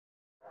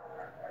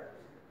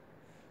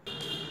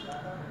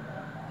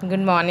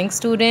Good morning,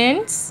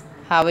 students.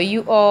 How are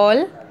you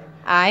all?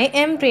 I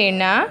am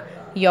Prerna,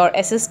 your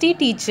SST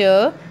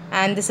teacher,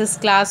 and this is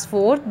class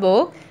 4th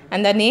book,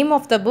 and the name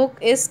of the book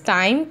is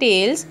Time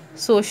Tales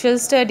Social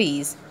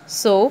Studies.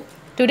 So,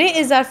 today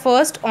is our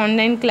first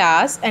online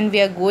class, and we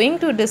are going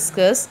to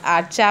discuss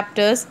our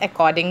chapters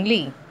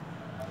accordingly.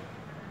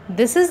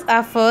 This is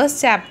our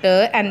first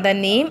chapter, and the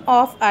name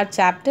of our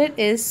chapter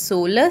is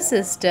Solar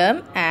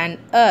System and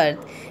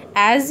Earth.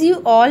 As you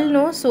all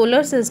know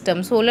solar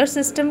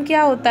system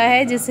क्या होता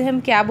है, जिसे हम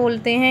क्या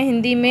बोलते हैं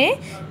हिंदी में,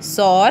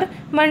 सौर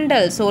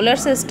मंडल।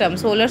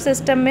 सोलर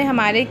सिस्टम में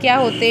हमारे क्या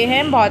होते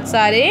हैं, बहुत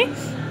सारे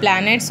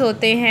प्लैनेट्स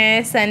होते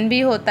हैं, सन भी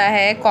होता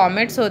है,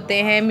 कॉमेट्स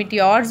होते हैं,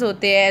 मिटियोर्स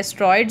होते हैं,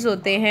 एस्ट्रॉइड्स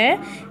होते हैं।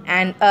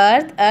 एंड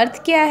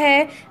अर्थ क्या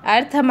है,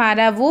 अर्थ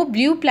हमारा वो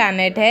ब्लू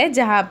प्लैनेट है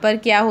जहाँ पर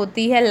क्या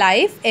होती है,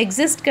 लाइफ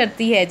एग्जिस्ट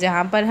करती है,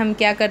 जहाँ पर हम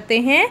क्या करते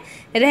हैं,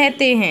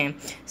 रहते हैं।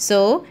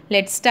 So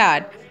let's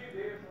start.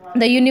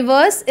 The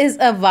universe is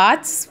a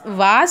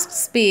vast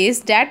space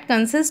that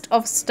consists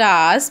of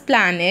stars,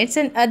 planets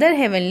and other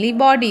heavenly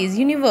bodies.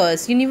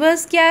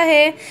 Universe क्या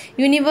है,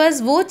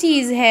 यूनिवर्स वो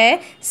चीज़ है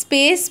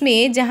स्पेस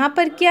में जहाँ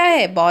पर क्या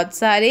है, बहुत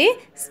सारे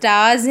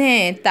स्टार्स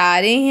हैं,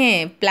 तारे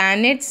हैं,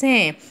 प्लैनेट्स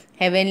हैं,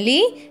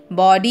 हेवनली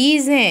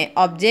बॉडीज़ हैं,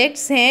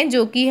 ऑब्जेक्ट्स हैं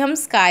जो कि हम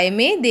स्काई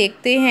में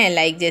देखते हैं,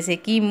 लाइक जैसे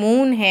कि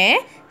मून है,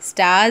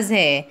 स्टार्स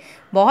है।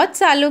 बहुत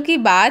सालों की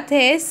बात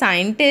है,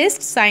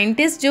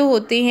 साइंटिस्ट जो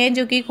होते हैं,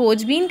 जो कि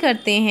खोजबीन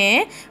करते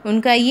हैं,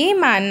 उनका ये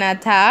मानना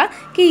था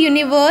कि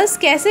यूनिवर्स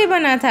कैसे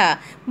बना था।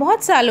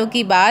 बहुत सालों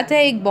की बात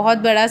है, एक बहुत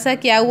बड़ा सा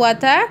क्या हुआ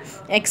था,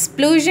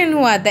 एक्सप्लोजन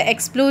हुआ था।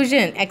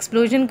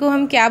 एक्सप्लोजन को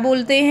हम क्या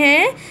बोलते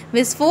हैं,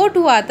 विस्फोट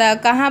हुआ था।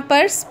 कहाँ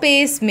पर,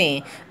 स्पेस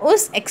में।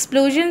 उस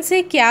एक्सप्लोजन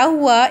से क्या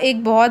हुआ,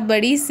 एक बहुत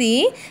बड़ी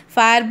सी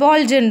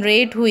फायरबॉल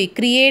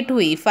क्रिएट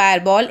हुई।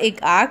 फायरबॉल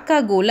एक आग का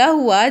गोला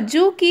हुआ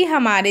जो कि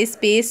हमारे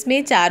स्पेस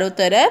में चारों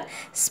तरफ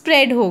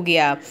स्प्रेड हो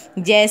गया।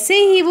 जैसे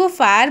ही वो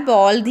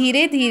फायरबॉल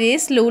धीरे धीरे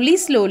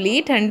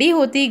स्लोली ठंडी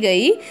होती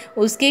गई,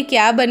 उसके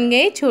क्या बन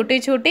गए, छोटे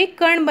छोटे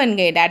कण बन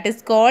गए, that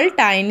is called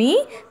tiny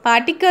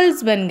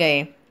particles बन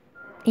गए।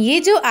 ये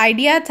जो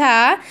आइडिया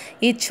था,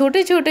 ये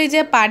छोटे छोटे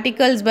जब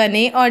पार्टिकल्स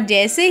बने और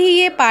जैसे ही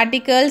ये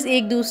पार्टिकल्स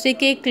एक दूसरे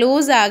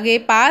के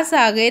पास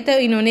आ गए तो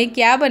इन्होंने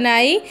क्या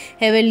बनाई,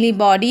 हेवनली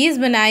बॉडीज़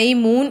बनाई,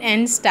 मून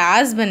एंड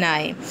स्टार्स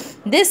बनाए।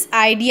 This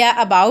idea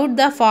about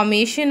the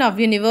formation of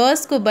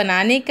universe को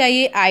बनाने का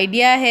ये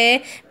आइडिया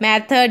है,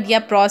 मेथड या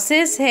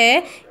प्रोसेस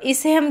है,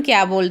 इसे हम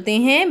क्या बोलते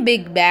हैं,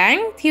 big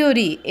bang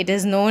theory. It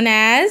is known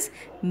as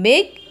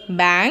big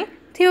bang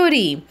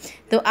theory.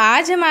 तो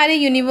आज हमारे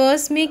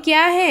यूनिवर्स में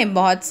क्या है,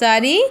 बहुत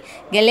सारी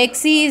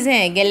गैलेक्सीज़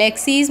हैं।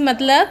 गैलेक्सीज़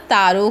मतलब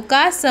तारों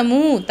का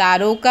समूह,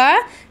 तारों का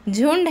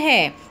झुंड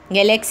है।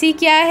 गैलेक्सी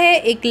क्या है,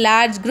 एक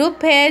लार्ज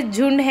ग्रुप है,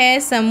 झुंड है,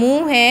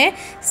 समूह है।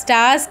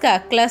 स्टार्स का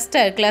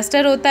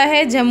क्लस्टर होता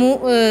है,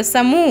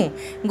 समूह,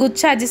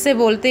 गुच्छा जिसे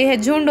बोलते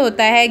हैं, झुंड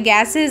होता है।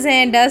 गैसेस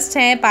हैं, डस्ट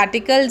हैं,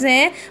 पार्टिकल्स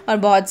हैं और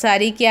बहुत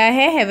सारी क्या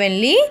है,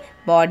 हेवनली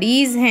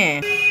बॉडीज़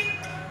हैं।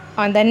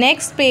 On the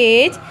next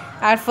page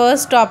our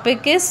first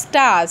topic is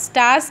stars.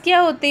 Stars क्या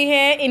होते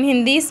हैं, इन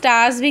Hindi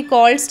stars we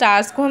called,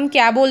 stars को हम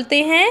क्या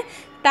बोलते हैं,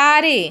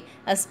 तारे।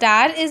 A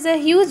star is a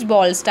huge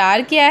ball.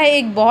 Star क्या है,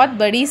 एक बहुत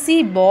बड़ी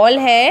सी बॉल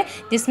है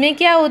जिसमें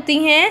क्या होती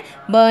हैं,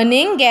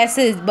 बर्निंग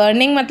गैसेस।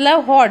 बर्निंग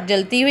मतलब हॉट,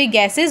 जलती हुई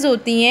गैसेस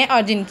होती हैं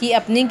और जिनकी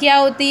अपनी क्या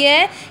होती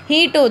है,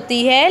 हीट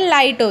होती है,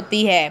 लाइट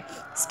होती है।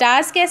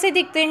 स्टार्स कैसे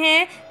दिखते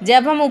हैं,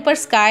 जब हम ऊपर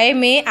स्काई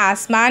में,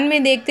 आसमान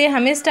में देखते हैं,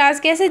 हमें स्टार्स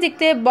कैसे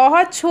दिखते हैं,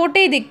 बहुत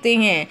छोटे दिखते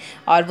हैं।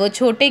 और वो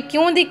छोटे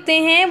क्यों दिखते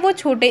हैं, वो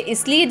छोटे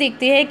इसलिए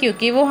दिखते हैं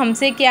क्योंकि वो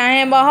हमसे क्या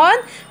हैं,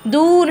 बहुत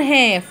दूर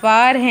हैं,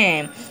 फार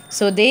हैं।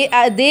 सो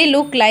they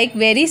look like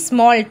very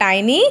small,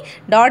 tiny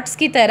dots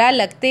की तरह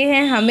लगते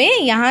हैं हमें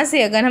यहाँ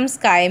से अगर हम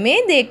स्काई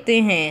में देखते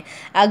हैं।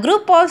 A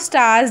group of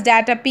stars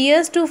that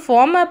appears to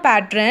form a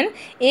pattern,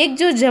 एक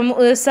जो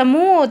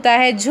समूह होता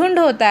है, झुंड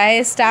होता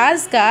है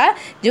स्टार्स का,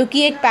 जो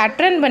कि एक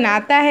पैटर्न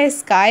बनाता है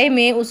स्काई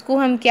में, उसको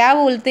हम क्या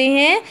बोलते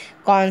हैं,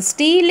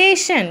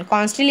 constellation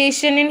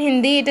in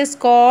Hindi it is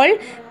called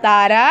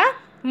Tara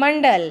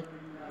Mandal.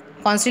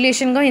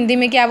 Constellation को हिंदी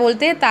में क्या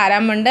बोलते हैं,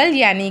 तारामंडल,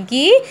 यानी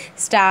कि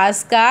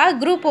स्टार्स का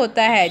ग्रुप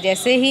होता है।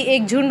 जैसे ही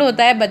एक झुंड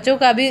होता है, बच्चों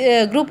का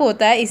भी ग्रुप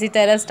होता है, इसी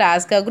तरह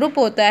स्टार्स का ग्रुप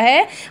होता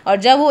है। और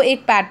जब वो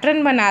एक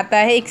पैटर्न बनाता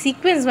है, एक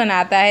सीक्वेंस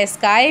बनाता है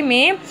स्काई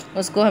में,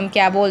 उसको हम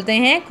क्या बोलते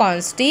हैं,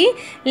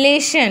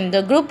 constellation. The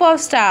group of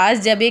stars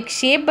जब एक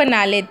शेप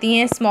बना लेती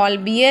हैं स्मॉल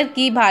बियर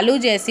की, भालू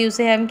जैसी,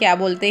 उसे हम क्या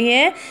बोलते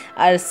हैं,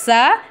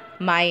 अर्सा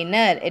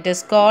minor. It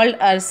is called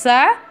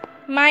अर्सा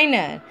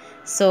minor.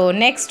 So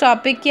next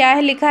topic क्या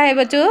है, लिखा है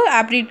बच्चों,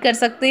 आप रीड कर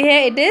सकते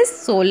हैं। इट इज़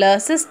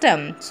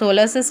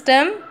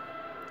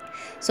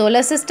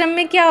सोलर सिस्टम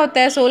में क्या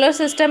होता है, solar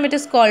system it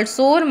is called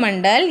सौर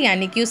मंडल,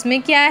 यानी कि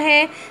उसमें क्या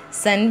है,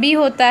 सन भी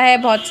होता है,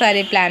 बहुत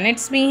सारे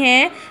प्लैनेट्स भी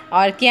हैं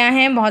और क्या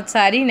हैं, बहुत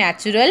सारी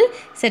नेचुरल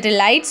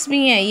सैटेलाइट्स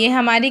भी हैं। ये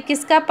हमारी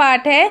किसका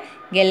पार्ट है,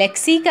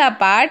 गैलेक्सी का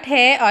पार्ट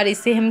है और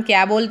इसे हम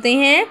क्या बोलते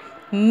हैं,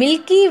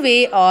 मिल्की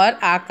वे और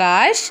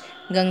आकाश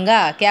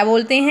गंगा। क्या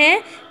बोलते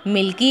हैं?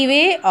 मिल्की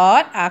वे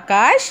और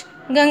आकाश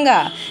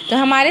गंगा। तो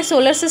हमारे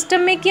सोलर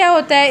सिस्टम में क्या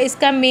होता है?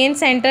 इसका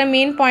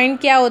मेन पॉइंट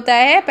क्या होता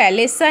है?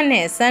 पहले सन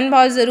है। सन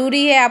बहुत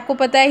ज़रूरी है। आपको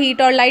पता है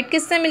हीट और लाइट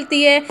किससे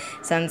मिलती है?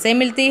 सन से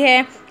मिलती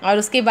है। और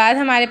उसके बाद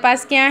हमारे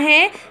पास क्या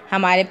है?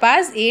 हमारे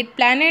पास 8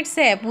 प्लैनेट्स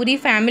है। पूरी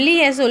फैमिली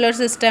है सोलर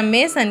सिस्टम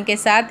में, सन के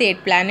साथ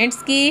 8 प्लैनेट्स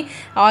की।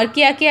 और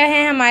क्या क्या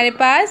है हमारे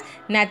पास?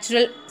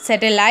 नेचुरल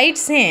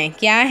सैटेलाइट्स हैं।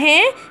 क्या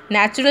हैं?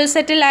 नेचुरल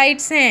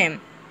सैटेलाइट्स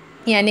हैं,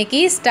 यानी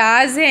कि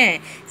स्टार्स हैं,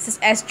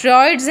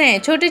 एस्ट्रॉइड्स हैं,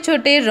 छोटे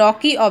छोटे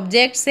रॉकी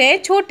ऑब्जेक्ट्स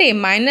हैं, छोटे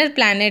माइनर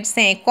प्लैनेट्स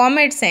हैं,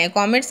 कॉमेट्स हैं।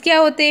 कॉमेट्स क्या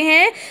होते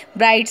हैं?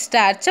 ब्राइट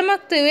स्टार,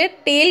 चमकते हुए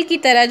टेल की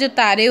तरह जो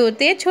तारे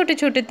होते हैं, छोटे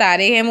छोटे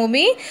तारे हैं वो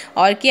भी।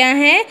 और क्या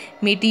हैं?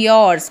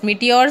 मीटियोर्स।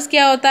 मीटियोर्स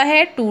क्या होता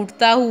है?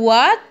 टूटता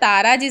हुआ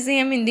तारा, जिसे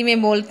हम हिंदी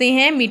में बोलते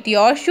हैं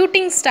मीटियोर।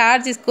 शूटिंग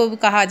स्टार जिसको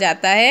कहा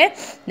जाता है,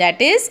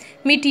 दैट इज़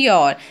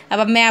मीटियोर।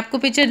 अब मैं आपको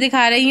पिक्चर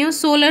दिखा रही हूँ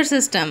सोलर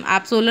सिस्टम।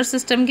 आप सोलर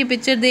सिस्टम की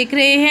पिक्चर देख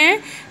रहे हैं।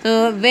 तो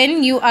when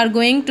you are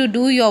going to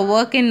do your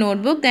work in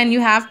notebook, then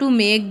you have to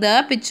make the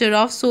picture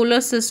of solar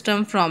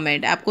system from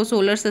it. आपको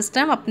solar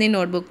system अपनी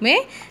notebook में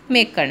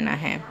make करना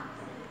है।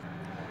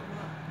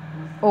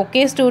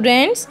 Okay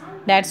students,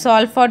 that's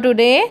all for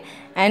today.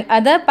 and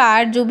other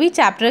part जो भी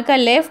chapter का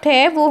left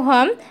है वो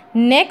हम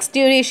next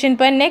duration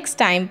पर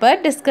next time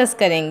पर discuss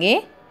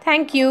करेंगे।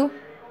 Thank you.